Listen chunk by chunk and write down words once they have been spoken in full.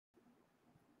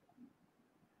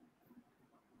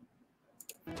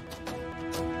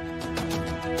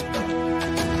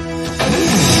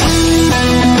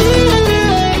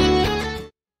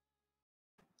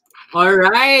All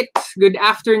right. Good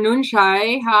afternoon,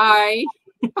 Shai. Hi.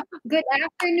 Good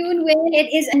afternoon, Will. It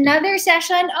is another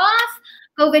session of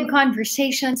COVID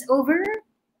Conversations over.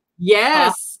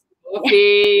 Yes.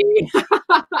 Okay.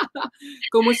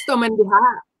 Kumusta man diha?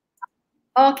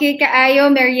 Okay,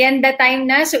 kaayo, merienda time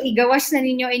na. So, igawas na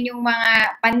ninyo inyong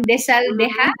mga pandesal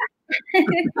diha.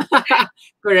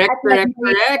 Correct. And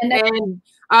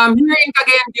here in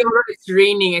Cagayan de Oro, it's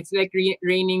raining. It's like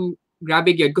raining.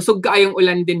 Grabe yun. Kusog kaayong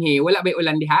ulan din he. Wala ba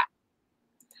ulan diha?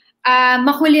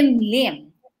 Makulimlim.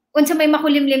 Unsa may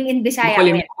makulimlim in Bisaya?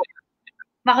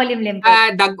 Makulimlim po.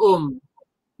 Dagom.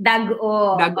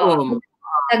 Dagom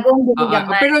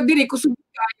gamay. Pero diri kusog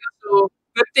kayo. So,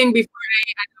 good thing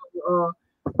before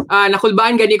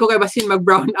nakulbaan gani ko kay basin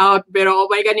mag-brown out. Pero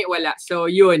may gani wala. So,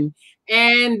 yun.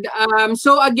 And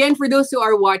so again, for those who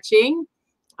are watching,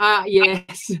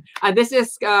 yes, this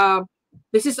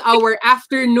is our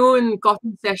afternoon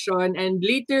coffee session, and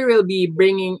later we'll be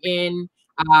bringing in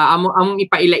among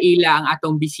ipaila-ila ang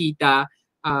atong bisita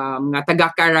nga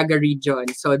taga Caraga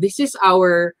region. So this is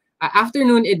our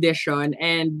afternoon edition,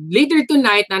 and later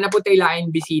tonight nanaputay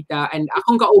laing bisita, and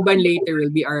akong kauban later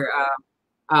will be our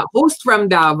host from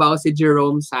Davao, si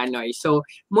Jerome Sanoy. So,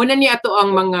 muna ni ato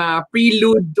ang mga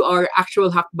prelude to our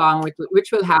actual hackbang,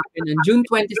 which will happen on June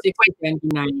 26 to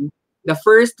 29, the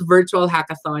first virtual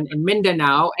hackathon in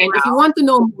Mindanao. And if you want to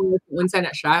know more kung unsa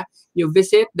na siya, you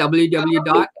visit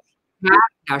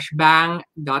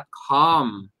www.hack-bang.com.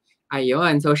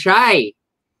 Ayun. So, Shai.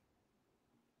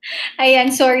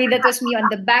 Ayan, sorry, that was me on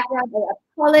the background. I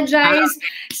apologize.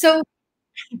 So,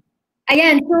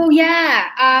 ayan. So,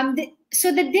 yeah. So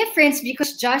the difference,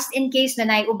 because just in case na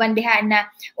naiuban diha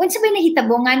na unsa bay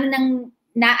nahitabo nga nang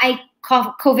naay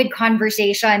COVID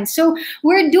conversation. So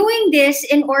we're doing this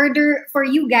in order for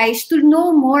you guys to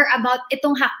know more about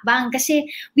itong hakbang, kasi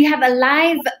we have a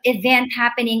live event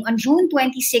happening on June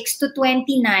 26 to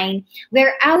 29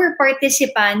 where our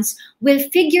participants will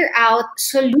figure out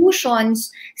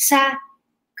solutions sa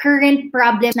current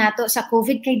problems nato sa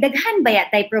COVID. Kay daghan ba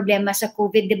yatay problema sa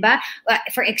COVID, di ba?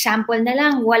 For example na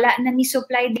lang, wala na ni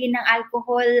supply din ng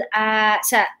alcohol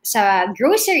sa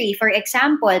grocery, for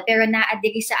example, pero naa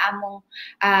diri sa among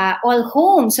all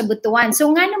home sa Butuan.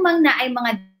 So nga namang naay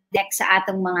mga deck sa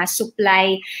atong mga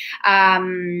supply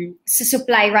sa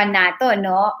supply run nato,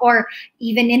 no? Or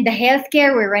even in the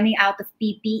healthcare, we're running out of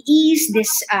PPEs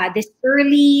this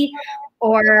early.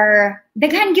 Or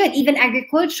daghan gyud, even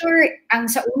agriculture, ang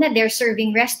sa una they're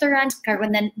serving restaurants,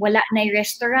 karon wala na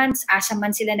restaurants, asa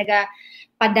man sila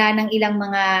nagapada ng ilang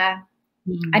mga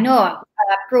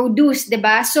produce, 'di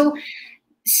ba? So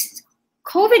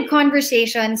COVID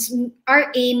conversations, our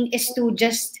aim is to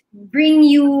just bring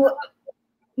you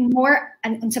more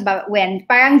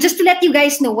parang just to let you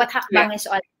guys know what hakbang is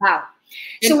all about.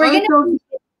 So we're gonna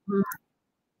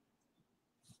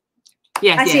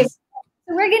yes.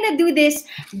 So we're gonna do this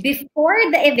before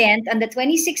the event on the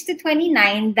 26 to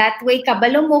 29. That way,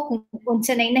 kabalo mo kung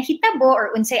unsa nay nahitabo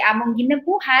or unsay among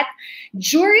ginabuhat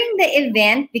during the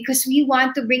event, because we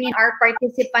want to bring in our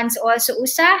participants also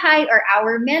usahay or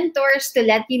our mentors to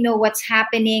let you know what's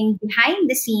happening behind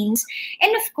the scenes.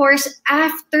 And of course,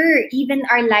 after even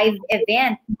our live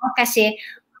event, no? Kasi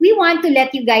we want to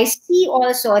let you guys see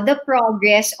also the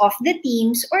progress of the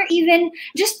teams, or even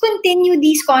just continue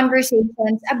these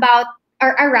conversations about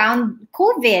or around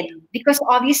COVID, because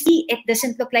obviously it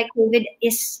doesn't look like COVID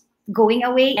is going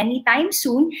away anytime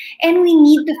soon, and we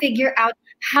need to figure out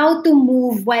how to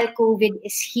move while COVID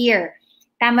is here.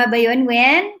 Tama ba yun,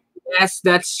 Wen? Yes,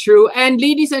 that's true. And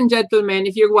ladies and gentlemen,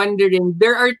 if you're wondering,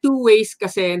 there are two ways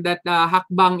kasi that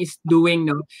Hackbang is doing.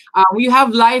 No, we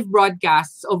have live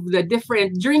broadcasts of the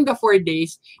different, during the 4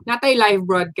 days, natay live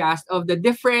broadcast of the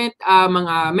different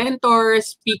mga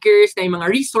mentors, speakers, na mga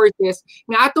resources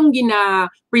nga atong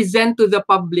gina-present to the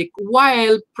public,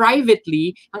 while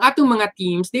privately, ang atong mga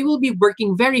teams, they will be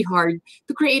working very hard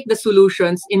to create the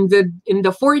solutions in the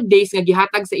 4 days nga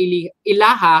gihatag sa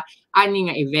ilaha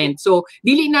ani nga event. So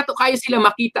dili nato kayo sila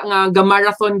makita nga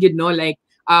marathon gid, no, like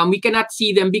we cannot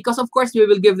see them, because of course we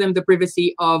will give them the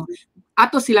privacy of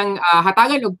ato silang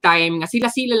hatagan og time nga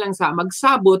sila lang sa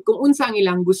magsabot kung unsa ang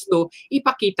ilang gusto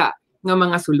ipakita nga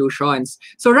mga solutions.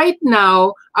 So right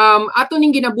now, ato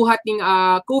ning ginabuhat ning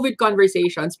COVID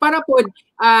conversations para pod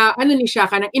ni siya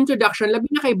kanang introduction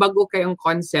labi na kay bago kayong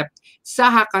concept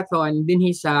sa hackathon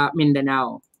dinhi sa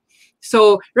Mindanao.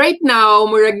 So right now,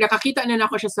 murag nakakita na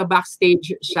nako siya sa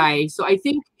backstage, Shai. So I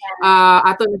think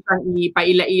ato na siyang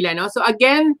ipaila-ila, no? So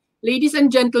again, ladies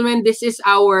and gentlemen, this is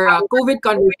our COVID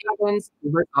Conversations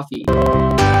over coffee.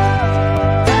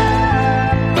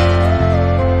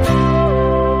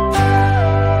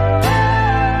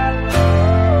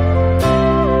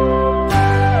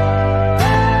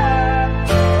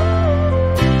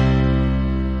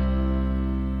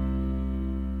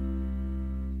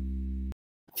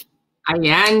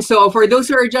 Ayan. So for those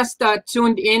who are just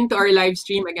tuned in to our live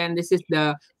stream, again, this is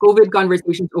the COVID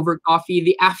Conversations Over Coffee,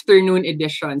 the afternoon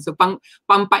edition. So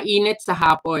pampainit sa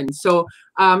hapon. So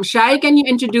Shai, can you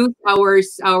introduce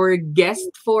our guest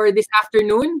for this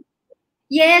afternoon?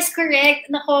 Yes, correct.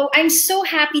 Nako, I'm so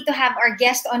happy to have our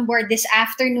guest on board this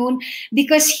afternoon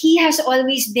because he has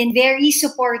always been very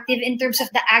supportive in terms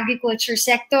of the agriculture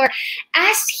sector,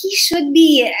 as he should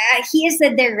be. He is the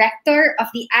director of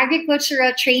the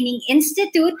Agricultural Training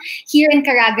Institute here in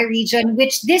Caraga region,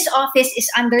 which this office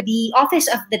is under the Office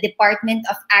of the Department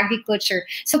of Agriculture.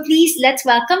 So please, let's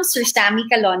welcome Sir Sammy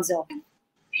Calonzo.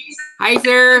 Hi,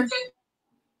 sir.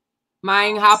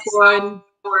 Maayong hapon.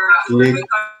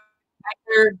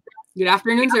 Sir. Good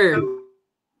afternoon, sir.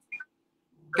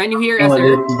 Can you hear us,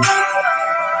 sir?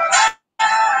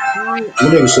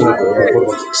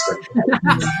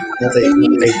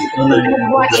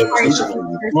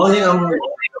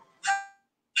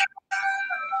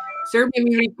 Sir, may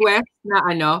request na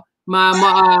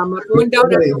ma-tone down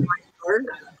ang monitor.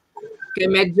 Kaya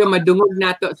medyo madungog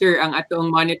na to, sir, ang atong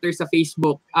monitor sa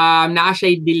Facebook. Naa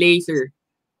siya delay, sir.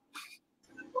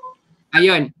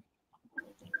 Ayun.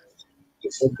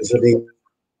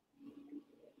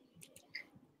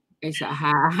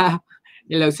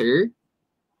 Hello, sir.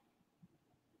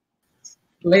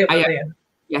 Ayun.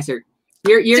 Yes, sir.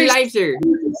 You're live, sir.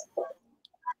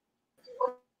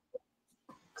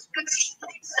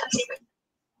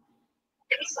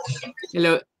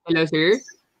 Hello, sir.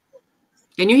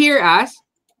 Can you hear us?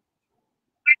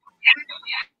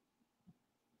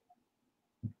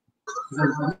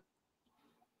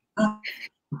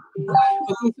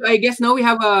 Okay, so I guess now we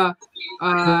have a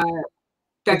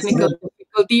technical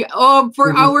difficulty.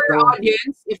 For our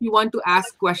audience, if you want to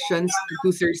ask questions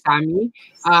to Sir Sammy,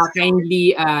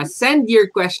 kindly send your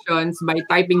questions by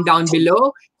typing down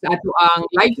below sa ato ang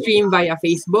live stream via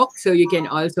Facebook, so you can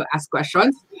also ask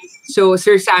questions. So,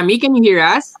 Sir Sammy, can you hear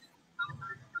us?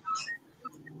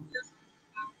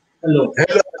 Hello.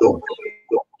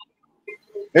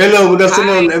 Hello, good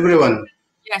afternoon, everyone.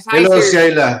 Yes, hi, hello,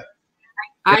 sir. Shaila.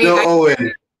 Hello,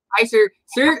 Owen. Hi, sir.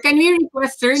 Sir, can we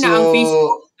request, sir, na ang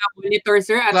Facebook monitor,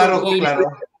 sir? Klaro ko, klaro.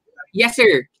 Yes,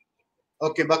 sir.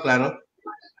 Okay ba, klaro?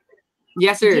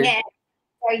 Yes, sir. Yes.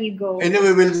 There you go.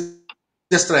 Anyway, we'll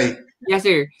just try. Yes,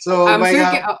 sir. So,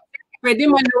 sir, pwede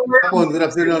mo good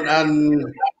afternoon, and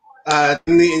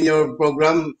in your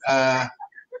program,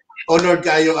 honored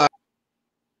kayo.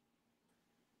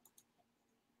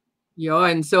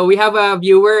 Yon. So we have a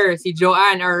viewer, si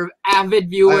Joanne, our avid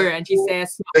viewer, and she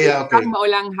says,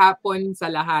 maulang hapon sa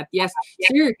lahat. Yes.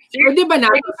 Sir, pwede ba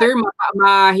natin, sir,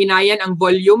 mahinayan ang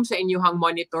volume sa inyong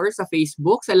monitor sa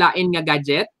Facebook, sa lain nga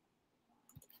gadget?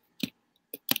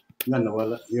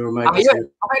 Wala. Your mic. Ayun.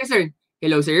 Okay, sir.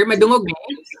 Hello, sir. Madungog ba?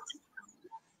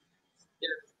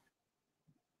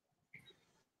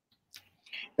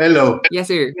 Hello. Yes,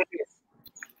 sir.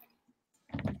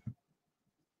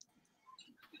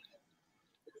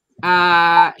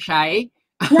 Shai?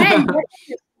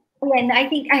 Yan, I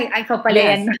think, ikaw pala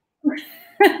yan.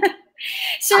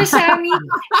 Sir Sammy,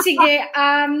 sige,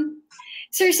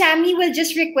 Sir Sammy will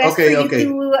just request for you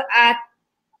to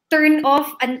turn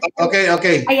off.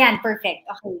 Okay. Ayan, perfect.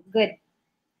 Okay, good.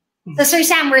 So, Sir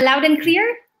Sam, we're loud and clear?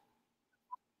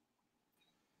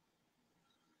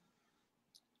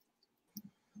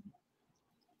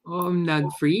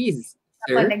 Nag-freeze,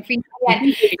 sir. Nag-freeze.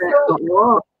 Ayan.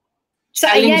 So,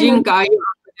 challenging kayo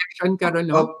ang connection karon,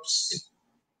 no?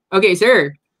 Okay,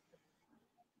 sir.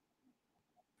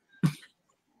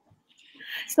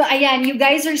 So, ayan, you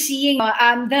guys are seeing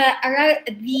the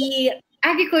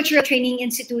Agricultural Training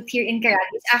Institute here in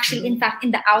Caraga is actually, in fact,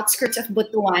 in the outskirts of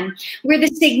Butuan, where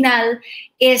the signal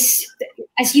is,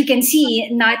 as you can see,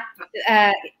 not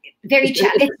very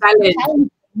challenging.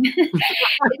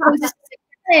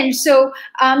 So,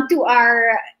 to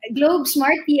our Globe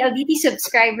Smart PLDT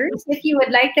subscribers, if you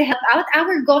would like to help out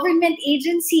our government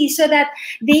agency so that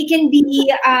they can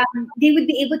be, they would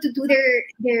be able to do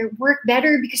their work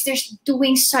better because they're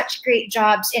doing such great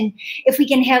jobs. And if we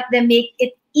can help them make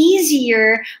it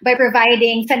easier by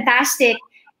providing fantastic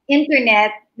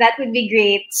internet, that would be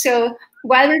great. So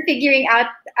while we're figuring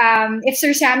out if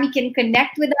Sir Sammy can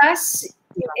connect with us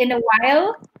in a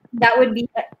while, that would be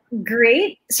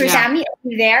great. Sir Sammy, are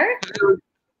you there?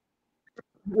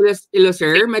 Hello,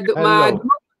 sir.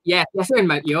 Yes, sir.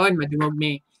 Yun, madungog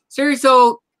me. Sir,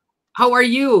 so how are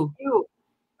you?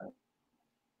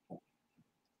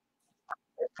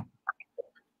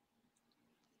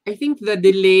 I think the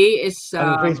delay is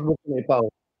Facebook ni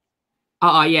Pao.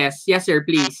 Yes, sir,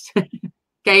 please.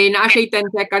 Kaya naa siya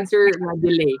 10 seconds, sir, na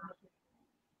delay.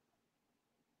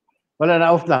 Wala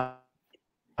na, off na.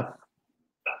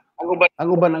 Ang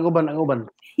uban.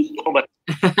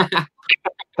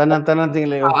 Tanan ting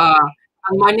layo.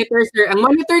 Ang monitor, sir. Ang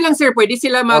monitor lang, sir. Pwede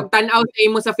sila mag-tan-out sa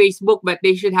imo sa Facebook, but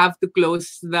they should have to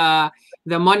close the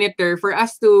monitor for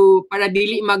us to, para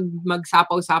dili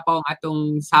magsapaw-sapaw ang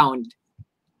atong sound.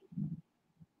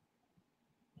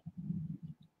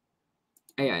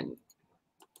 Ayan.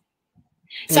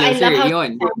 So hello, I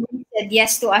love how you said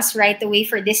yes to us right away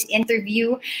for this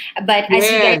interview. But as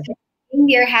you guys are saying,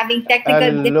 we are having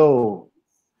technical difficulties.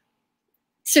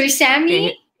 Sir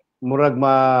Sammy? Okay. Murag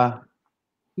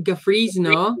freeze,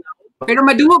 no? Pero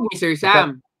madungog ni Sir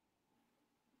Sam.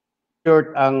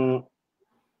 Short ang...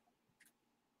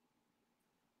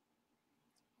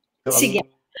 Sige.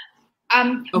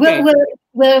 Okay.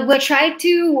 We'll try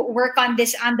to work on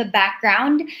this on the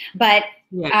background, but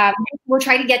we'll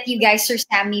try to get you guys Sir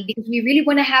Sammy because we really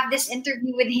want to have this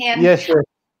interview with him. Yes, sir.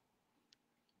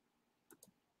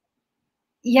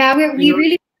 Yeah, we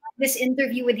really want this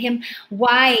interview with him.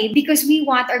 Why? Because we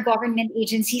want our government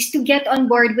agencies to get on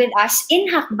board with us in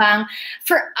Hackbang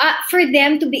for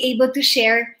them to be able to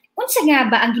share unsa nga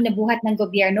ba ang ginabuhat ng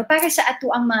gobyerno para sa ato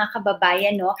ang mga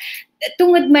kababayan, no?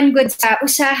 Tungod man gud sa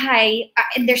usahay,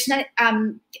 and there's not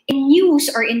in news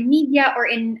or in media or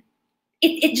in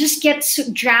it just gets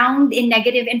drowned in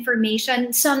negative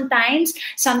information sometimes.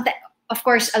 Of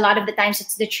course, a lot of the times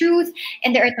it's the truth,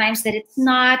 and there are times that it's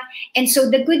not. And so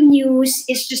the good news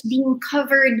is just being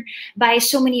covered by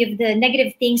so many of the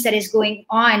negative things that is going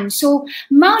on. So,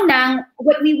 maunang,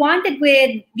 what we wanted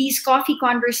with these coffee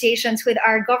conversations with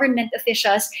our government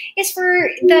officials is for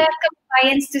the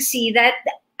compliance to see that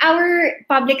our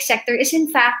public sector is in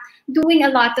fact doing a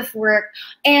lot of work.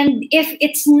 And if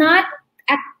it's not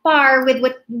at par with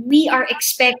what we are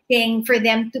expecting for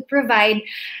them to provide,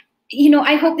 you know,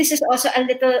 I hope this is also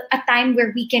a time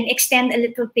where we can extend a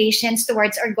little patience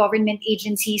towards our government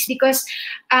agencies, because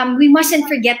we mustn't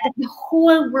forget that the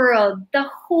whole world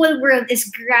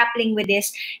is grappling with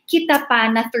this. Kita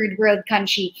pa na third world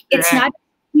country. It's not an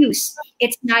excuse.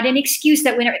 It's not an excuse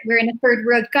that we're in a third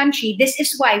world country. This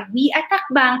is why we at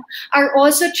Hackbang are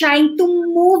also trying to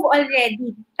move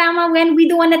already. Tama, when we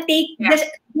don't want to take this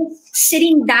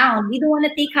sitting down. We don't want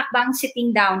to take Hackbang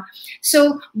sitting down.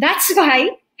 So that's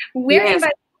why we're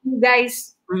inviting you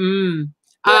guys.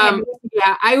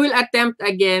 Yeah, I will attempt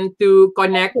again to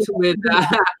connect with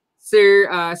Sir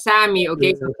Sammy.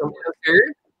 Okay, so, hello, sir.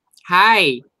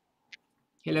 Hi.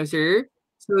 Hello, sir.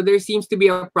 So there seems to be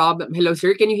a problem. Hello,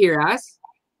 sir. Can you hear us?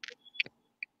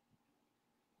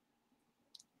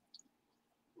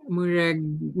 Murag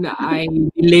na ay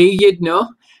delayed,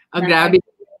 no? Grabe.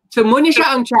 So muna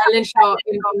siya ang challenge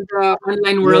in the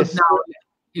online world now.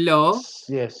 Hello?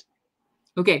 Yes.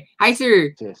 Okay. Hi,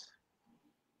 sir. Yes.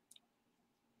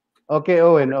 Okay,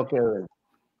 Owen. Okay, Owen.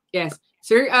 Yes.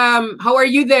 Sir, how are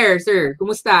you there, sir?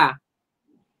 Kumusta?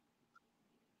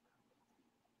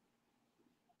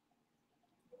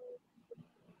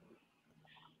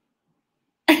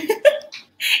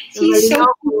 He's so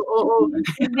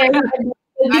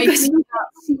because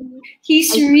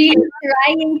he's really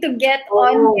trying to get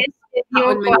on this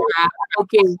video.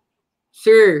 Okay.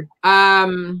 Sir,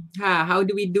 how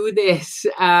do we do this?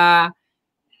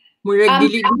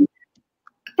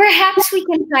 Perhaps we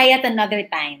can try at another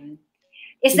time.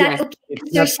 Is that okay?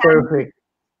 It's not perfect.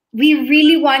 We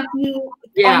really want you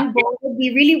on board. We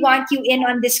really want you in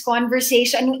on this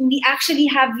conversation. We actually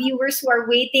have viewers who are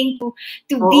waiting to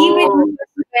be with you as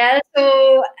well.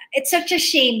 So it's such a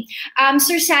shame.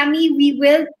 Sir Sammy, we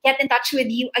will get in touch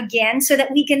with you again so that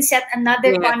we can set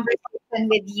another conversation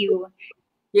with you.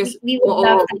 Yes, we would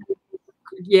love that.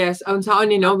 Yes,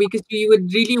 because we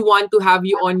would really want to have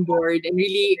you on board and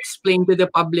really explain to the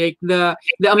public the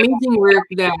amazing work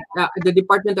that the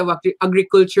Department of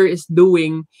Agriculture is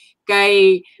doing.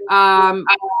 Kay ang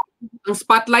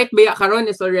spotlight ba karon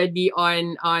is already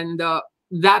on the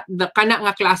kana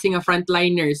nga klase nga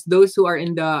frontliners, those who are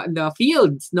in the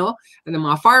fields, no? And the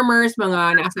mga farmers,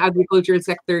 mga nasa agricultural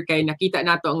sector, kay nakita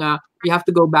nato nga we have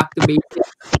to go back to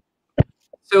basics.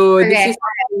 So this is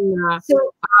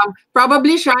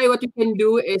probably Shai, what we can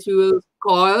do is we will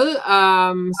call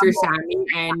Sir Sammy,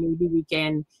 and maybe we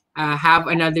can have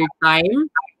another time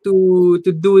to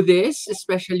do this,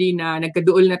 especially na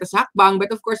nagkaduol na ta sa Hackbang, but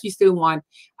of course we still want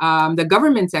the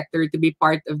government sector to be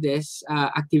part of this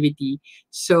activity.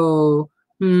 So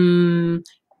sure.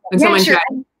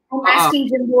 I'm asking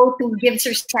Jimbo to give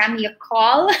Sir Sammy a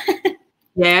call.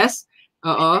 Yes.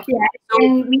 Yeah,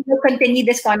 and we will continue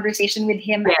this conversation with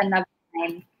him at another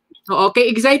time. Okay,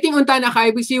 exciting unta na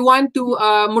kay because we want to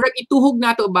murag ituhog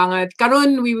nato bangat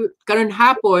karon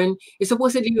hapon is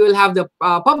supposedly we will have the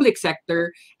public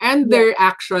sector and their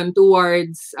action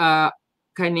towards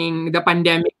kaning the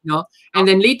pandemic, no? And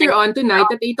then later on tonight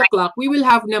at 8 o'clock we will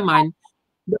have naman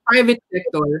the private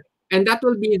sector, and that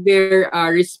will be their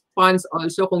response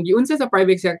also kung giunsa sa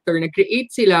private sector nag-create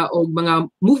sila og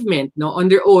mga movement, no, on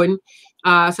their own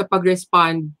sa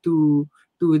pag-respond to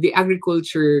the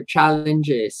agriculture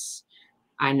challenges.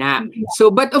 Ana.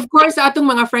 So, but of course, sa atong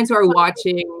mga friends who are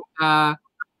watching,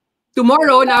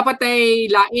 tomorrow, napatay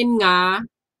lain nga,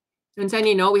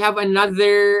 we have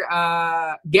another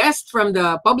guest from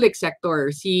the public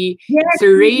sector, si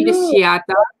Sir Ray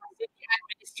Desciata, City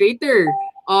Administrator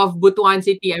of Butuan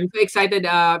City. I'm so excited.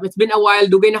 It's been a while.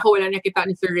 Dugay na ko wala nakita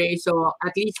ni Sir Ray. So,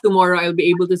 at least tomorrow, I'll be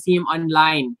able to see him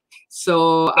online.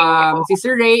 So, si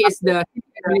Sir Ray is the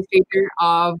City Administrator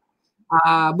of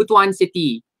Butuan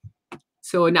City.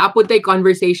 So, naapod tayo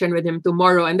conversation with him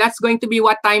tomorrow. And that's going to be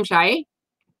what time, Shai?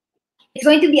 It's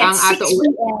going to be at 6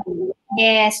 p.m.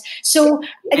 Yes. So,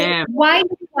 why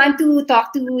do we want to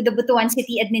talk to the Butuan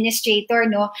City Administrator,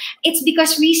 no? It's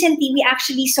because recently we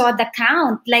actually saw the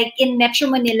count. Like in Metro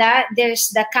Manila,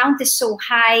 the count is so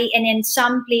high, and in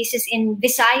some places in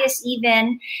Visayas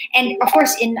even, and of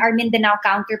course in our Mindanao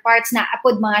counterparts, na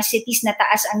apod mga cities na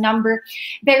taas ang number.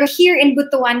 Pero here in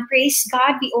Butuan, praise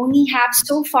God, we only have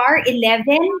so far 11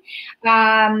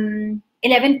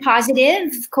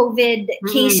 positive COVID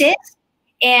cases.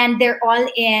 And they're all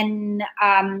in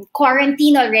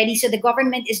quarantine already. So the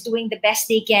government is doing the best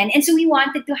they can. And so we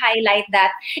wanted to highlight that,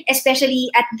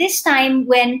 especially at this time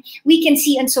when we can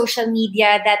see on social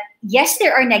media that, yes,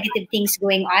 there are negative things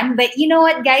going on. But you know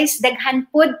what, guys? Daghan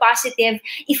pod positive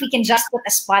if we can just put a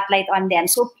spotlight on them.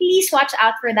 So please watch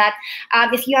out for that.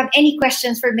 If you have any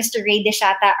questions for Mr. Ray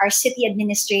Desciata, our city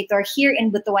administrator here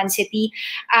in Butuan City,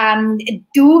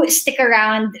 do stick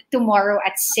around tomorrow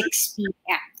at 6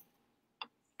 p.m.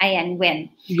 Ayan, when?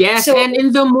 Yes, so, and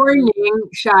in the morning,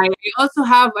 Shai, I also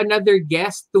have another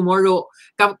guest tomorrow.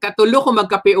 Katulo ko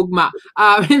magkape ugma.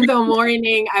 In the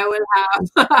morning, I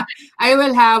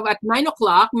will have at 9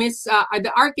 o'clock, Miss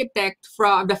the architect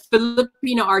from the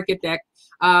Filipino architect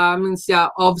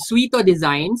of Suito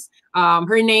Designs.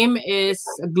 Her name is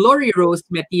Glory Rose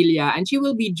Metilia, and she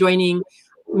will be joining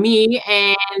me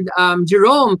and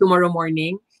Jerome tomorrow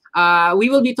morning. We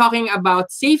will be talking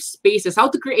about safe spaces, how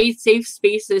to create safe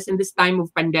spaces in this time of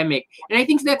pandemic. And I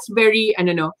think that's very,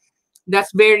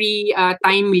 that's very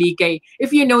timely. Kay,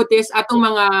 if you notice, atong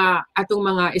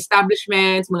mga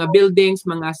establishments, mga buildings,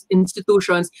 mga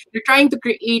institutions, they're trying to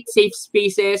create safe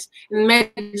spaces.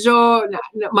 Medyo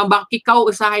mabakikaw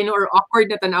usahay no, or awkward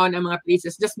na tanawon ang mga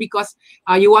places just because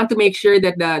you want to make sure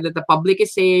that the public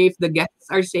is safe, the guests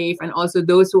are safe, and also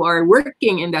those who are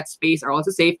working in that space are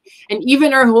also safe. And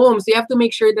even our homes, we have to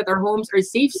make sure that our homes are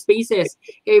safe spaces.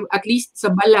 Kay, at least sa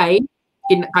balay,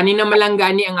 kanina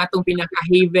malanggani ang atong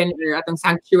pinaka-haven or atong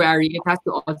sanctuary, it has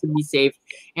to also be safe.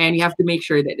 And you have to make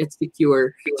sure that it's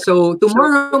secure. So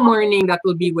tomorrow morning, that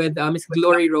will be with Miss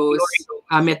Glory Rose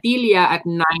Metilia at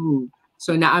 9.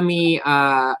 So naami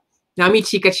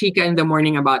chika-chika in the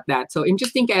morning about that. So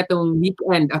interesting kaya atong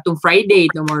weekend, atong Friday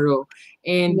tomorrow.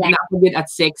 And napud at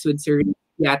 6 with Sir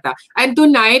Yata. And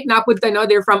tonight, napunta no,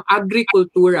 they're from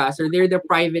Agricultura. So they're the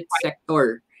private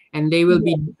sector. And they will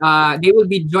be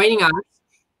joining us.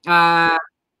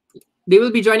 They will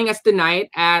be joining us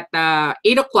tonight at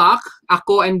 8 o'clock.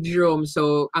 Ako and Jerome.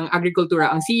 So ang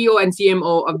Agricultura, ang CEO and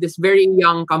CMO of this very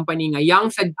young company nga, young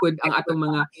sadpud ang atong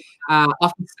mga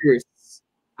officers.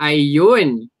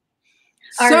 Ayun.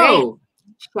 So,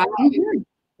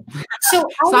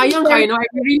 sayang kayo, no? I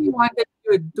really wanted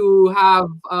to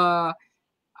have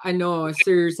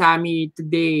Sir Sammy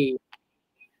today.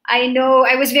 I know.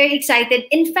 I was very excited.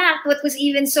 In fact, what was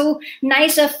even so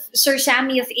nice of Sir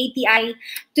Sammy of ATI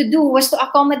to do was to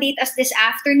accommodate us this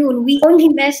afternoon. We only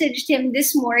messaged him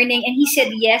this morning and he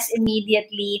said yes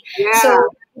immediately. Yeah. So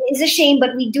it's a shame,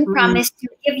 but we do promise to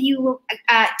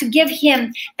give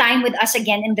him time with us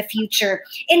again in the future.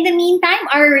 In the meantime,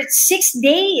 our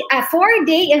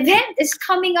 4-day event is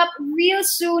coming up real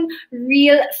soon,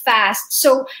 real fast.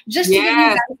 So just to give you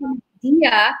guys an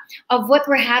idea of what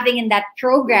we're having in that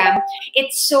program,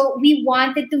 we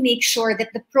wanted to make sure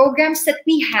that the programs that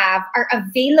we have are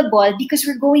available because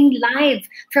we're going live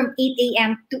from 8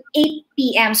 a.m. to 8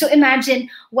 p.m. So imagine,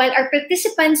 while our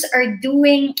participants are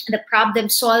doing the problem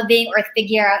solving or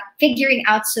figuring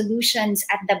out solutions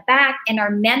at the back and our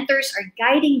mentors are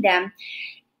guiding them,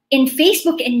 in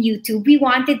Facebook and YouTube, we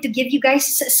wanted to give you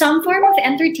guys some form of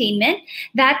entertainment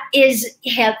that is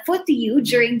helpful to you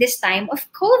during this time of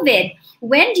COVID.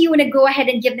 When do you want to go ahead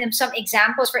and give them some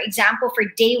examples? For example, for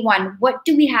day one, what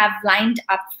do we have lined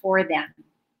up for them?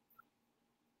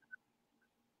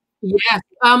 Yes.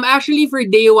 Actually, for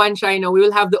day one, China, we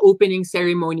will have the opening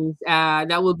ceremonies.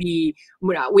 That will be,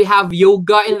 we have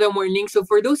yoga in the morning. So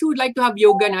for those who would like to have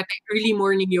yoga, early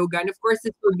morning yoga, and of course,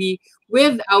 this will be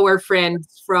with our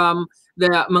friends from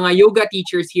the mga yoga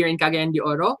teachers here in Cagayan de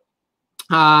Oro.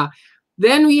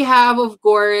 Then we have, of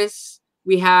course,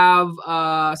 we have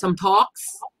some talks.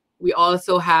 We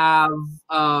also have,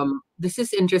 this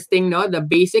is interesting, no? The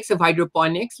basics of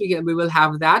hydroponics. We will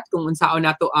have that. Kung unsaon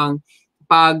nato ang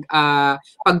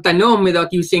pagtanom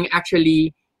without using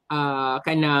actually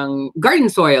kanang garden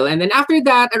soil. And then after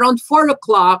that, around 4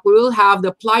 o'clock, we will have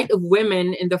the plight of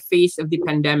women in the face of the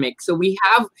pandemic. So we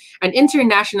have an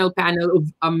international panel of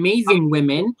amazing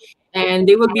women, and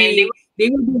they will be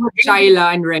with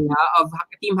Shaila and Rhea of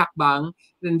Team Hackbang.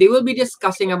 And they will be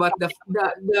discussing about the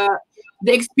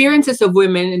experiences of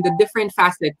women in the different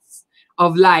facets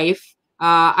of life.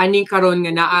 Ani karon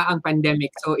nga naa ang pandemic.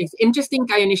 So it's interesting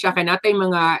kayo ni siya kanatay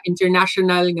mga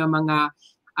international nga mga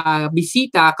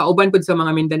bisita kauban pud sa mga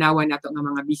Mindanaoan nato nga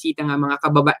mga bisita nga mga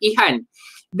kababaihan.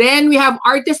 Then we have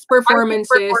artist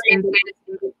performances.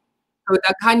 So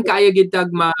daghan kayo gid tag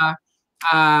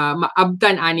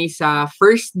maabtan ani sa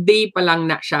first day pa lang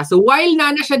na siya. So while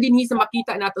na siya dinhi sa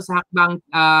makita nato sa Hackbang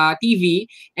TV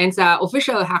and sa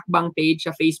official Hackbang page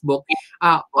sa Facebook,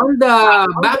 on the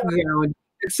background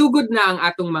sugod na ang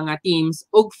atong mga teams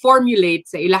og formulate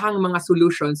sa ilahang mga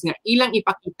solutions nga ilang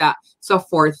ipakita sa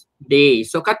 4th day.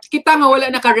 So kita nga wala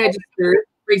naka-register,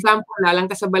 for example, na lang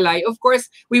ka sa balay, of course,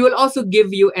 we will also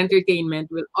give you entertainment,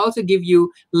 we'll also give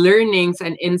you learnings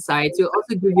and insights, we'll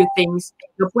also give you things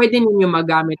na pwede ninyo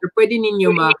magamit or pwede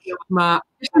ninyo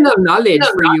additional knowledge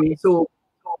for you. So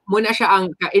muna siya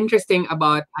ang ka-interesting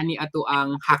about ani ato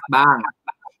ang Hackbang.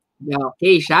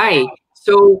 Okay, Shai.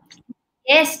 So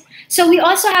yes. So we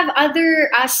also have other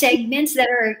segments that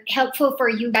are helpful for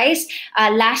you guys.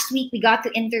 Last week, we got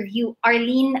to interview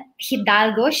Arlene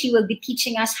Hidalgo. She will be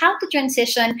teaching us how to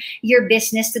transition your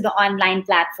business to the online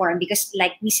platform. Because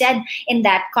like we said in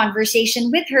that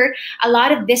conversation with her, a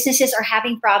lot of businesses are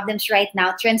having problems right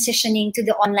now transitioning to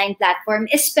the online platform,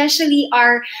 especially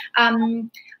our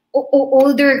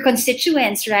older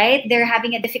constituents, right? They're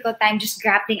having a difficult time just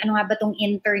grappling ano nga ba tong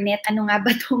internet, ano nga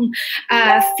ba tong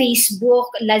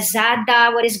Facebook,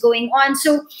 Lazada, what is going on.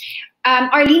 So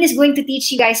Arlene is going to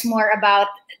teach you guys more about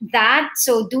that,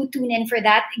 so do tune in for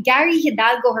that. Gary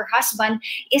Hidalgo, her husband,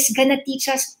 is gonna teach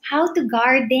us how to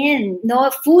garden,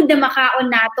 no, food na makaon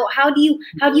nato. How do you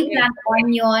plant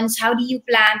onions? How do you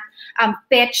plant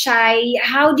pechay?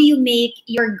 How do you make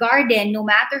your garden, no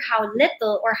matter how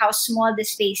little or how small the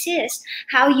space is,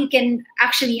 how you can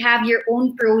actually have your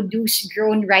own produce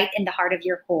grown right in the heart of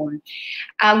your home.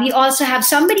 We also have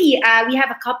somebody, we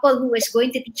have a couple who is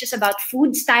going to teach us about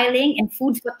food styling and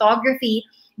food photography.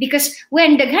 Because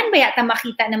when daghan ba yata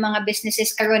makita ng mga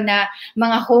businesses karon na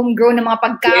mga homegrown na mga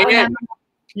pagkaon na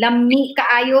lami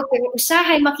kaayo, pero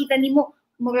usahay makita nimo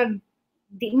murag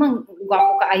di man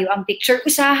gwapo kaayo ang picture,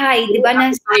 usahay, di ba,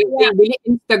 na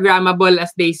Instagrammable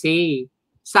as they say.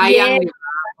 Sayang, yes.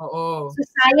 Oo. So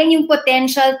sayang yung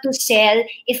potential to sell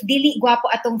if dili gwapo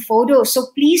atong photo. So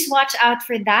please watch out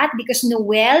for that, because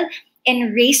Noel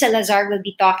and Ray Salazar will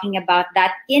be talking about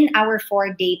that in our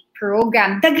 4-day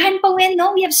program. Daghan pa wen, no?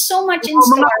 We have so much in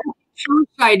store. Show,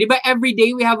 di ba every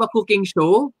day we have a cooking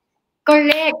show?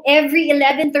 Correct. Every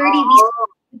 11:30 we start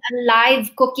a live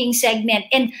cooking segment.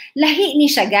 And lahi ni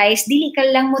siya, guys. Dili ka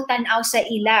lang mo tanaw sa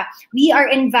ila. We are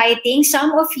inviting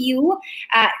some of you,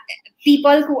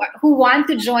 people who want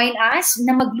to join us,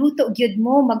 na magluto gyud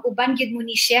mo, mag-uban gyud mo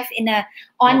ni chef in a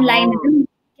online room.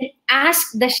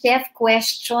 Ask the chef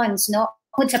questions, no?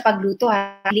 Tungod sa pagluto,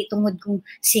 dili tungod kung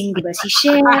sing di ba si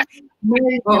chef,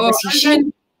 di ba si chef.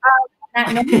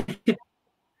 No?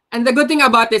 And the good thing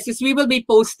about this is we will be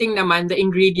posting naman the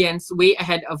ingredients way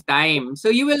ahead of time.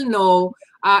 So you will know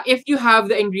if you have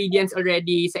the ingredients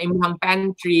already sa imong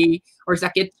pantry or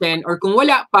sa kitchen, or kung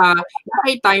wala pa,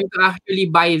 may time to actually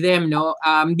buy them, no?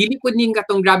 Dili pud ning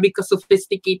katong grabe ka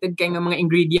sophisticated kay nga mga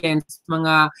ingredients,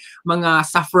 mga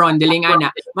saffron, dili nga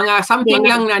na. Mga something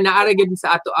lang na naara gyud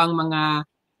sa ato ang mga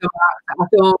sa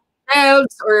atong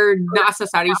shelves or nasa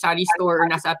sari-sari store or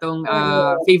nasa atong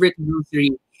favorite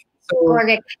grocery. So,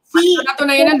 correct. See, nato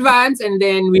na in advance, and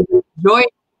then we will enjoy.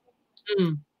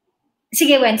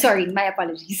 Sige, Wen, sorry, my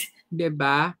apologies.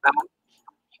 Diba?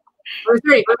 Oh,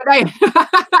 sorry,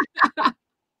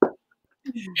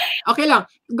 Okay lang.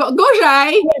 Go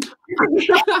Shai!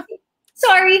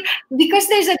 Sorry, because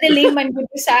there's a delay man with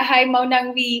sa hi mo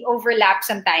nang we overlap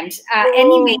sometimes.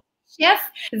 Anyway, Chef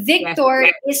Victor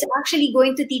is actually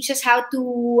going to teach us how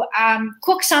to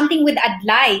cook something with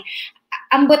adlay.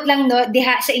 Ambot lang no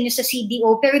diha sa inyo sa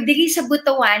CDO, pero dili sa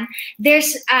Butuan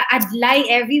there's adlay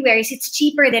everywhere. It's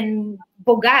cheaper than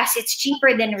bogas, it's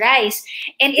cheaper than rice,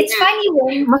 and it's funny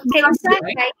when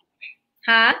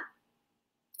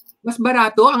mas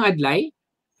barato ang adlay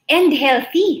and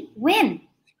healthy when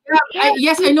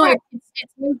yes, I know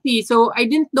it's healthy, so I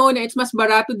didn't know na it's mas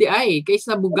barato di ay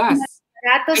kaysa bugas.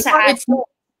 Barato sa ato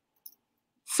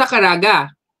sa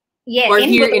Caraga. Yes, or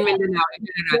here in Mindanao.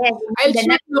 Yes, I'll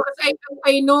check because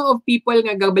I know of people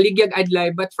nga gabaligyag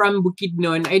adlay but from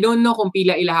Bukidnon, I don't know kung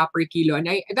pila ilaha per kilo. And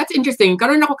that's interesting.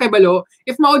 Karon ako kay balo,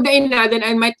 if maudain na then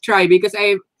I might try because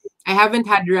I haven't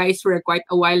had rice for quite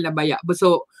a while na baya.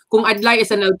 So kung adlay is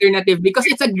an alternative because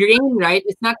it's a grain, right?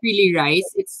 It's not really rice.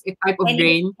 It's a type of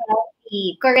grain.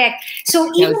 Correct.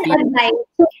 So even adlay,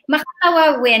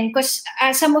 makatawa when, because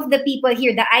some of the people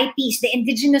here, the IPs, the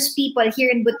indigenous people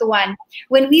here in Butuan,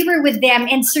 when we were with them,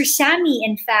 and Sir Sammy,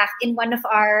 in fact, in one of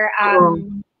our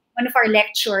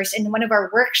lectures, in one of our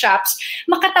workshops,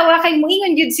 makatawa kay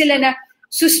moingon yun sila na,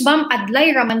 sus ma'am,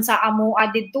 adlay raman sa amo,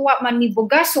 adituwa man mi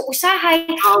bugas, so usahay,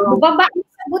 bubaba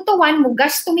sa Butuan,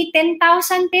 mugas to mi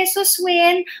 10,000 pesos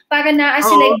win, para na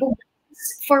sila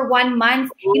bugas for 1 month.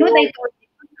 You know what I told you?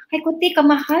 Ay, kuti,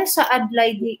 kamahal sa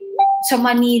adlay sa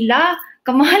Manila.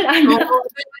 Kamahal, ano?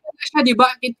 Siya, di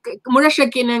ba? Mura siya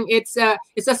kinang, it's a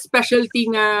specialty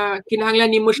nga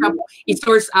kinahanglan nimo siya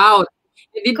i-source out.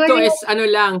 Dito is, ano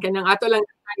lang, kanang ato lang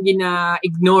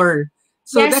gina-ignore.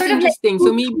 So, yeah, that's interesting. Like,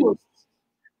 so, maybe,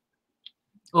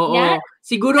 yeah.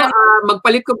 Siguro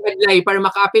magpalit ko adlay para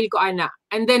maka-appeal ko ana.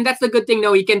 And then that's the good thing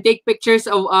now. You can take pictures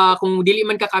of kung dili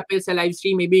man ka-appeal sa live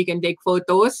stream, maybe you can take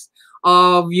photos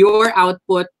of your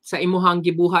output sa imuhang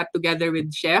gibuhat together with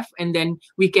chef, and then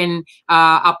we can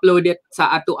upload it sa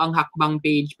ato ang Hackbang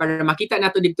page para makita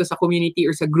nato dito sa community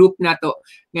or sa group nato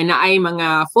nga naay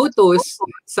mga photos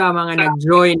sa mga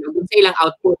nag-join sa ilang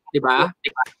output, di ba?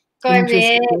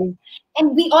 Correct.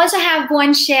 And we also have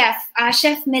one chef.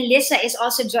 Chef Melissa is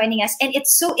also joining us. And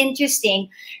it's so interesting.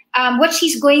 What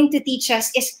she's going to teach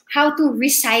us is how to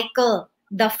recycle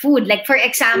the food. Like, for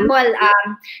example,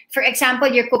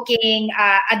 you're cooking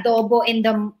adobo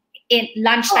in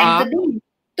lunchtime today.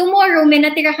 Tomorrow, may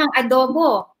natira kang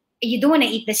adobo. You don't want to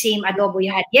eat the same adobo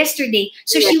you had yesterday.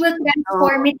 So she will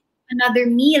transform it to another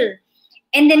meal.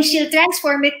 And then she'll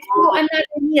transform it to another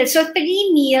meal. So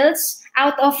 3 meals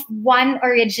out of 1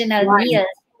 original meal.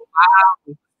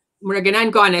 Wow.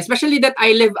 Muraganan ko, especially that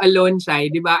I live alone, Shai,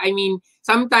 di ba? I mean,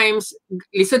 sometimes,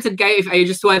 listen to guy, if I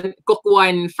just want cook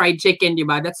 1 fried chicken, di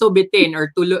ba? That's so bitin,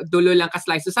 or tulo lang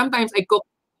ka-slice. So sometimes I cook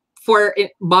for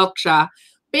bulk siya.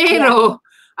 Pero,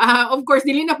 of course,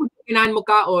 dili na po kinahan mo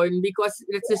kaon because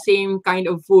it's the same kind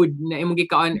of food na imong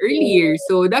gikaon earlier.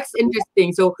 So that's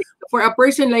interesting. So for a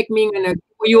person like me nga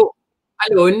nagpuyo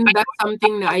alone, that's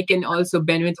something na I can also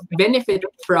benefit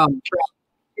from.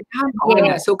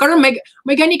 Yeah. So karon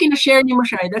may gani kina share nimo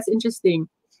siya. That's interesting.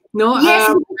 No? Yes,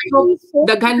 so,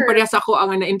 daghan parehas ako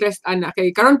ang na-interest ana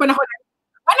kay karon pa nako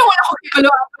ano wala ko kalo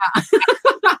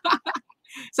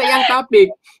sa iyang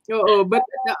topic. Oo, but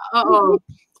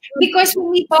because when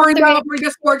we for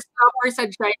the sports lovers sa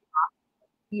China.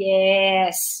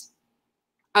 Yes.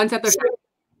 Ansa to siya?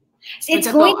 It's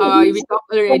going to be we talked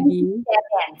already.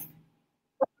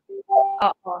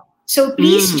 So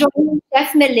please join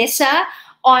Chef Melissa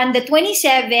on the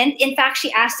 27th. In fact,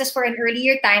 she asked us for an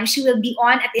earlier time. She will be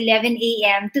on at 11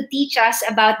 a.m. to teach us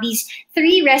about these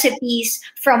 3 recipes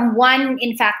from 1,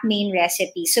 in fact, main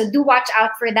recipe. So do watch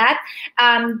out for that.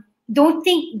 Don't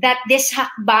think that this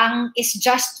Hackbang is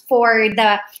just for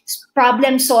the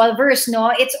problem solvers,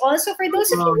 no? It's also for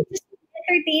those of you who just need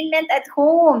entertainment at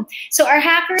home. So our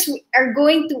hackers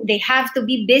they have to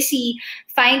be busy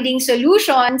finding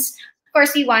solutions. Of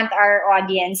course, we want our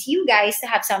audience, you guys, to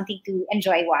have something to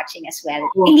enjoy watching as well.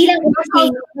 Hindi lang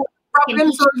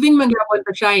problem solving man gyapon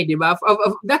to siya, di ba?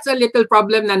 That's a little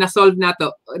problem na na-solve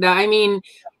nato. I mean,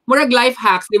 murag life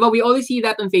hacks, di ba? We always see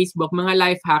that on Facebook, mga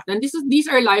life hacks. And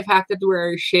these are life hacks that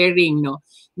we're sharing, no?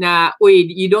 Na,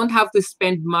 you don't have to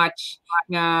spend much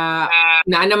na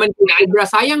naman sobra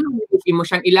sayang mo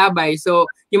siyang ilabay. So,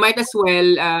 you might as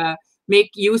well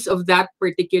make use of that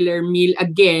particular meal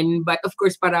again, but of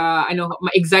course para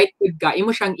ma-excite ka,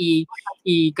 imo siyang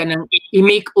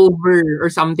i-make over or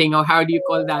something, or how do you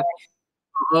call that?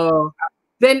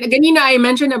 Then ganina I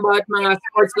mentioned about mga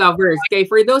sports lovers. Okay,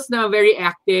 for those na very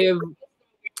active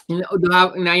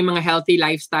na yung mga healthy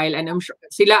lifestyle, and I'm sure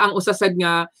sila ang usasad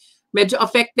nga medyo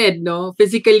affected, no,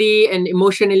 physically and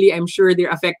emotionally. I'm sure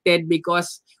they're affected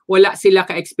because wala sila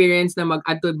ka-experience na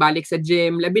mag-adto balik sa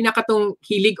gym, labi na katong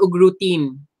hilig og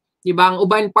routine, di ba? Ang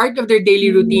uban, part of their daily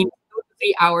routine, 2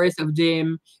 to 3 hours of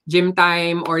gym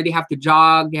time, or they have to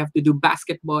jog, they have to do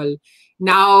basketball.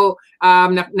 Now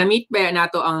na-meet ba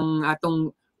nato ang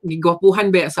atong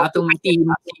gigwapuhan ba sa atong team,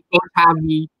 si Coach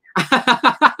Javi.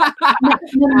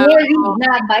 Married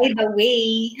na, by the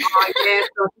way. Oh, yes.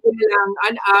 So,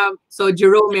 so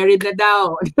Jerome married na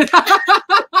daw.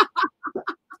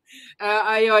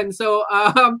 Ayun. So,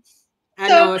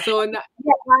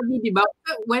 Javi, di ba?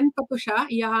 When pa to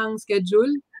siya? Iyang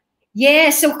schedule?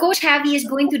 Yes. So, Coach Javi is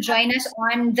going to join us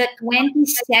on the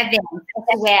 27th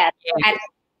as well at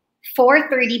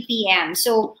 4:30 p.m.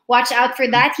 So watch out for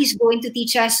that. He's going to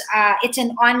teach us. It's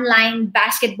an online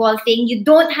basketball thing. You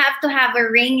don't have to have a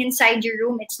ring inside your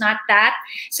room. It's not that.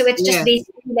 So it's just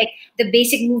basically like the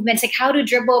basic movements, like how to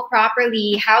dribble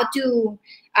properly, how to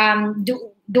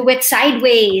do it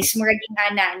sideways. Muraging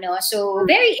ana, no? So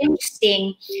very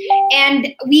interesting. And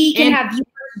we can have you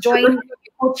join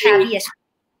Coach Javi as well.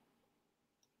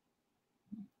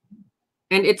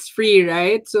 And it's free,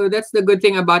 right? So that's the good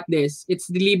thing about this. It's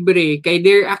libre. Kay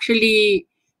they're actually,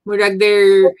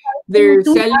 they're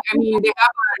selling. I mean, they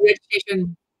have a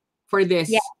registration for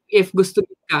this. Yeah. If gusto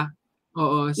ka.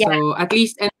 Oo. So at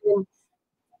least, and then,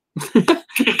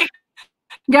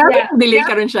 delay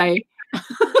ka rin siya eh.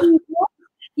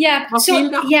 Yeah. So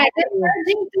they're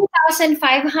charging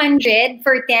 2,500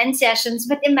 for 10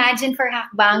 sessions. But imagine for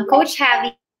Hackbang, Coach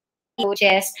Javi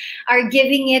coaches are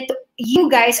giving it, you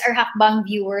guys are Hackbang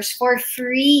viewers, for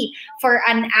free for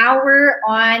an hour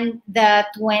on the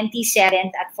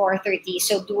 27th at 4:30.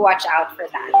 So do watch out for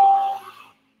that.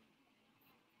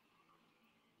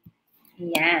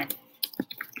 Yeah.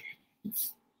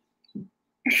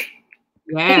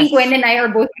 Yes. I think Gwen and I are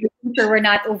both making sure we're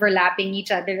not overlapping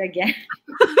each other again.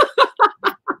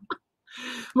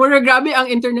 Mura grabe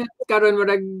ang internet karon,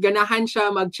 mura ganahan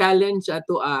siya mag-challenge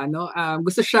ato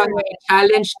gusto siya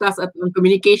i-challenge tas at ang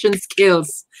communication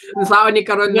skills. Saan ni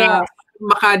karon na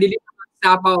makadili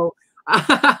sa sapaw.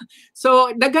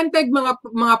 So daghan tag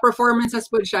mga performances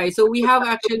pud siya. So we have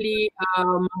actually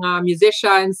mga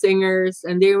musicians, singers,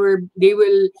 and they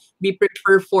will be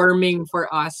performing for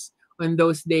us on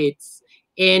those dates.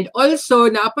 And also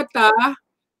naapata,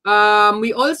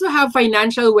 we also have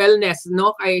financial wellness,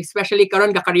 no? Especially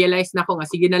karon gaka-realize na ko nga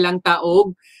sige na lang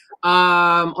taog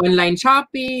online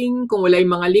shopping, kung walay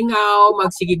mga lingaw,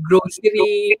 magsige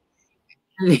grocery.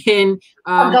 And then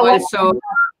also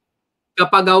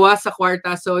kapagawa sa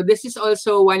kwarta. So this is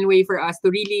also one way for us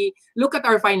to really look at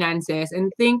our finances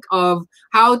and think of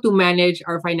how to manage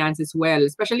our finances well,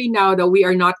 especially now that we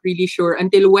are not really sure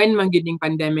until when man gid ning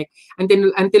pandemic,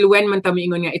 until when man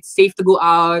tamiingon nga it's safe to go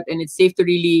out and it's safe to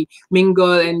really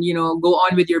mingle and go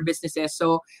on with your businesses.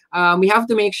 So we have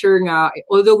to make sure nga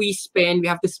although we spend,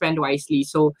 we have to spend wisely.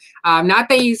 So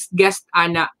natay's guest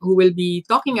Ana who will be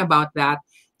talking about that.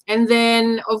 And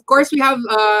then of course we have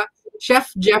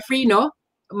Chef Jeffrey, no?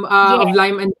 Of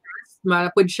Lime and Zest.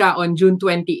 Mapod siya on June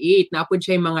 28. Napod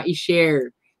siya yung mga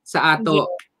i-share sa ato.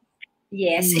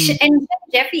 Yes. And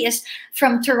Jeffrey is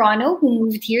from Toronto, who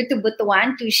moved here to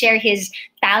Butuan to share his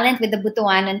talent with the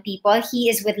Butuanan people. He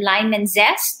is with Lime and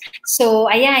Zest. So,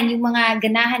 ayan, yung mga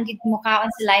ganahan dito mukhaon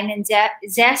sa Lime and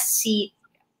Zest, si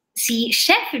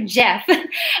Chef Jeff,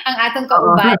 ang atong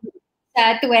kauban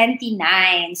sa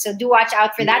 29. So, do watch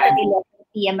out for that at 11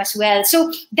 p.m. as well. So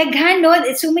daghan, no?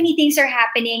 So many things are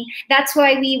happening. That's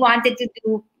why we wanted to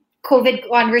do COVID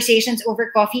conversations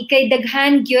over coffee. Kay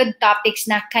daghan gyud topics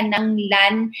na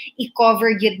kananglan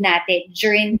i-cover gyud natin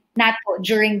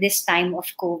during this time of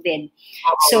COVID.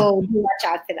 So do watch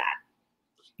out for that.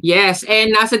 Yes,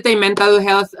 and nasa tayo mental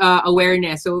health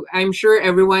awareness. So I'm sure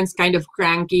everyone's kind of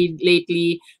cranky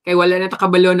lately. Kay wala na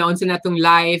takabalo na unsa natong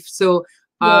life. So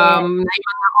may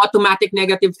mga automatic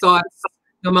negative thoughts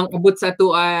namang abot sa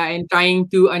tua and trying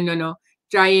to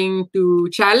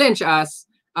challenge us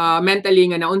mentally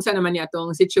nga naunsa naman ni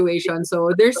atong situation.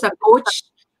 So there's a coach,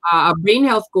 a brain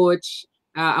health coach,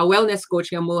 a wellness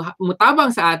coach nga mutabang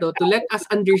sa ato to let us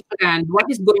understand what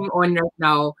is going on right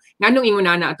now, nganong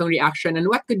inguna na atong reaction, and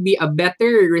what could be a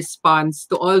better response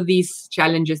to all these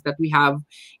challenges that we have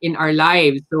in our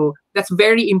lives. So that's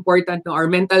very important, no? Our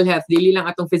mental health, dili lang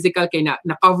atong physical, kay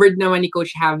na-covered naman ni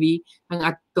Coach Javi ang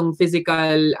atong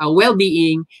physical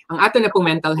well-being, ang ato na pong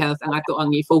mental health ang ato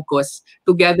ang i-focus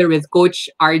together with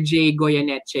Coach RJ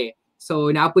Goyaneche.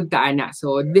 So napuntaan na.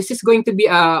 So this is going to be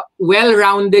a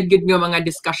well-rounded good nga mga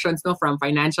discussions no, from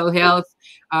financial health,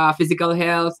 physical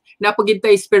health, napagid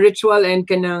tayo spiritual and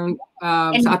kanang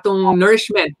sa atong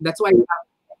nourishment. That's why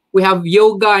we have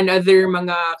yoga and other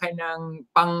mga kanang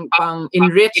pang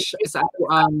enrich sa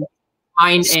atong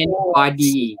mind and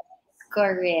body.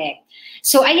 Correct.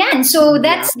 So ayan, so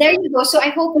that's there you go. So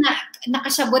I hope na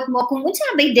nakasabot mo kung unsa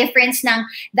ba difference ng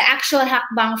the actual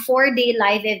Hackbang 4-day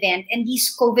live event and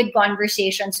these COVID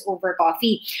conversations over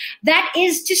coffee. That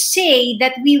is to say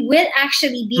that we will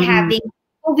actually be having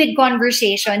COVID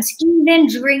conversations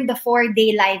even during the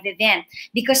 4-day live event,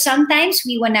 because sometimes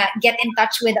we wanna get in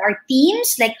touch with our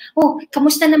teams like, oh,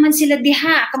 kamusta naman sila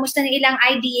diha? Kamusta na ilang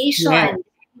ideation? Yeah.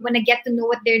 We want to get to know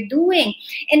what they're doing.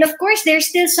 And of course, there's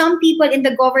still some people in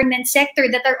the government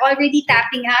sector that are already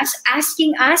tapping us,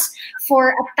 asking us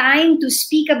for a time to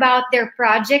speak about their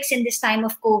projects in this time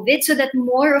of COVID so that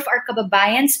more of our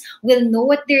kababayans will know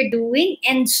what they're doing,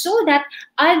 and so that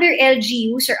other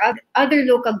LGUs or other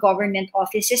local government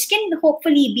offices can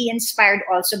hopefully be inspired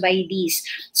also by these.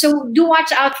 So do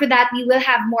watch out for that. We will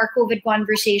have more COVID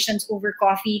conversations over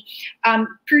coffee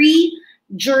pre,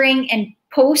 during, and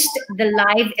post the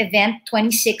live event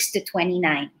 26 to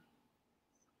 29.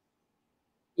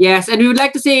 Yes, and we would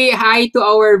like to say hi to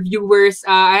our viewers.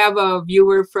 I have a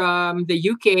viewer from the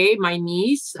UK, my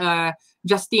niece,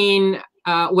 Justine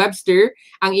Webster.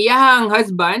 Ang iyahang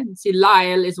husband, si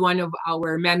Lyle, is one of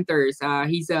our mentors.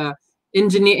 He's a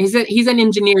engineer. He's an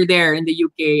engineer there in the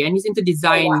UK, and he's into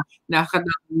design. Na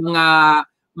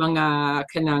mga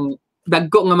kanang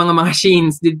dagko nga mga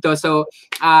machines dito. So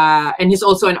and he's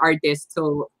also an artist.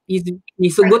 So he's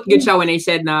sugot good siya when I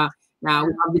said na we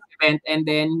have this event, and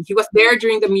then he was there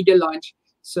during the media launch.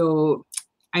 So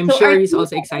I'm sure he's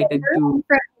also excited to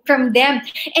from them.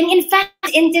 And in fact,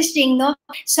 interesting, no?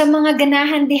 Sa mga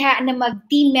ganahan diha na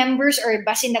mag-team members or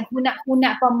basi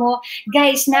naghuna-huna pa mo,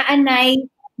 guys, naanay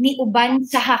ni uban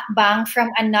sa Hackbang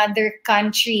from another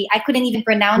country. I couldn't even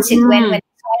pronounce it when I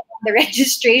saw the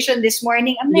registration this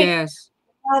morning. I'm like, yes.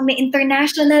 May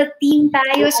international team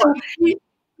tayo. So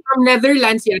from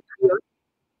Netherlands yata yun.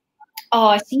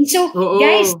 Oh, see, so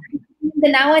guys, the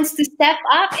Mindanawans to step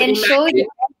up and show the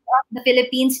rest of the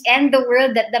Philippines and the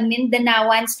world that the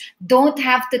Mindanawans don't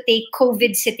have to take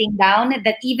COVID sitting down.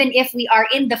 That even if we are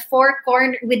in the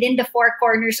within the four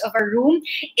corners of a room,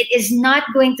 it is not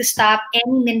going to stop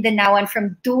any Mindanaoan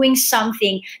from doing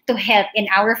something to help in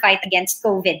our fight against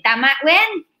COVID. Tama,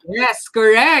 Wen? Yes,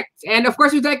 correct. And of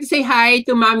course, we'd like to say hi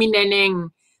to Mami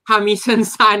Neneng Hamison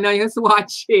Sana, who's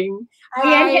watching.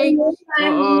 Hi.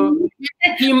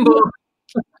 Kimbo.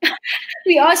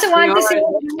 We also want to say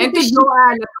and to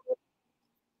Joanne.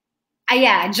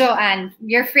 Yeah, Joanne,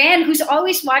 your friend who's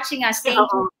always watching us. Thank you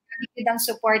for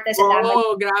support us.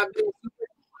 Oh, grabe. Super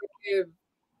supportive.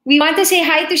 We want to say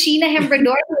hi to Sheena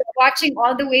Hembrador, who is watching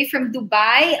all the way from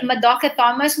Dubai, Madoka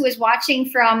Thomas, who is watching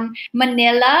from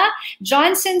Manila,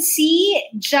 Johnson C,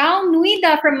 Jao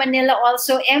Nuida from Manila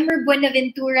also, Emer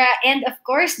Buenaventura, and of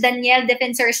course, Daniel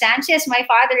Defensor Sanchez, my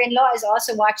father-in-law, is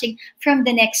also watching from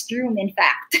the next room, in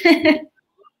fact.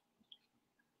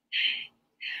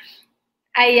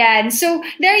 Ayan. So,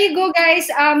 there you go, guys.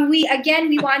 We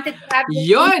wanted to have...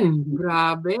 Yun!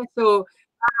 Grabe. So,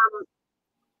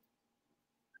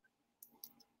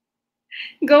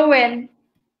 go in.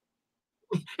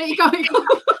 Hey, ikaw.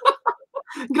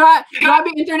 Grabe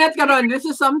internet ka ron. This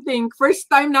is something. First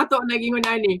time na to naging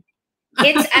unani.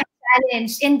 It's a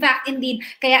challenge. In fact, indeed.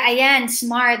 Kaya ayan,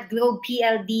 Smart Globe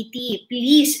PLDT,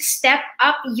 please step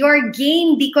up your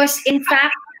game, because in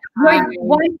fact, you're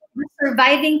one of the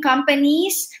surviving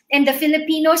companies, and the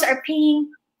Filipinos are paying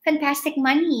fantastic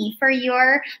money for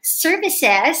your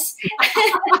services.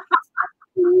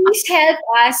 Please help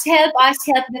us help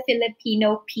the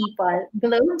Filipino people.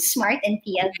 Globe, Smart, and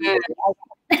PLD.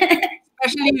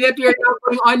 Especially that we're now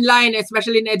going online,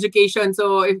 especially in education.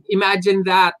 So imagine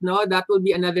that, no? That will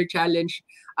be another challenge.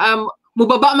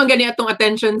 Mubaba man gani atong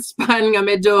attention span nga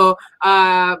medyo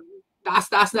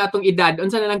taas-taas na atong edad.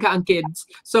 Unsa na lang ka ang kids.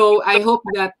 So I hope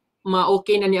that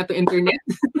ma-okay na niya atong internet.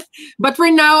 But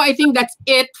for now, I think that's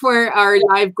it for our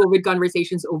live COVID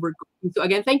conversations over COVID. So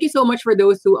again, thank you so much for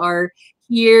those who are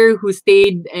here, who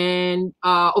stayed, and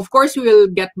of course we will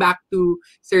get back to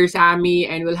Sir Sammy,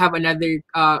 and we'll have another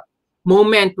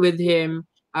moment with him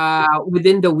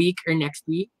within the week or next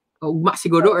week,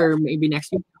 siguro, or maybe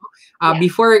next week.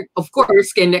 Before, of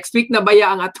course, kay next week na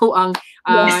baya ang ato ang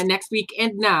next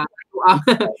weekend na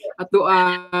ato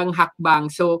ang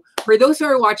Hackbang. So for those who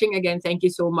are watching, again, thank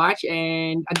you so much,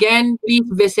 and again, please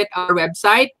visit our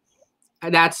website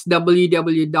That's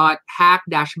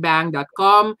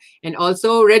www.hack-bang.com. And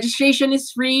also, registration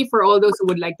is free for all those who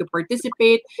would like to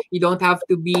participate. You don't have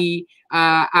to be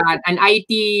an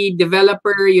IT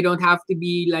developer. You don't have to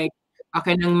be like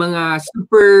kanang mga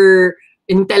super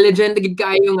intelligent gid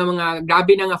kayo nga mga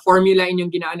grabe na nga formula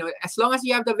inyong ginaano. As long as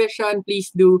you have the vision, please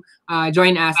do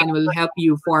join us and we'll help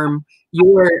you form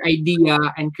your idea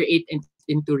and create it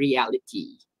into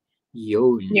reality.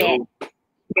 Yo. Yeah.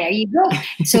 There you go.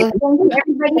 So thank you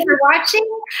everybody for watching.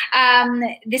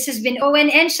 This has been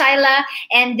Owen and Shyla,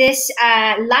 and this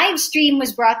live stream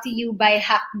was brought to you by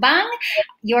Hackbang,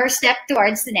 your step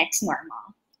towards the next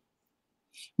normal.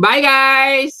 Bye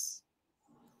guys!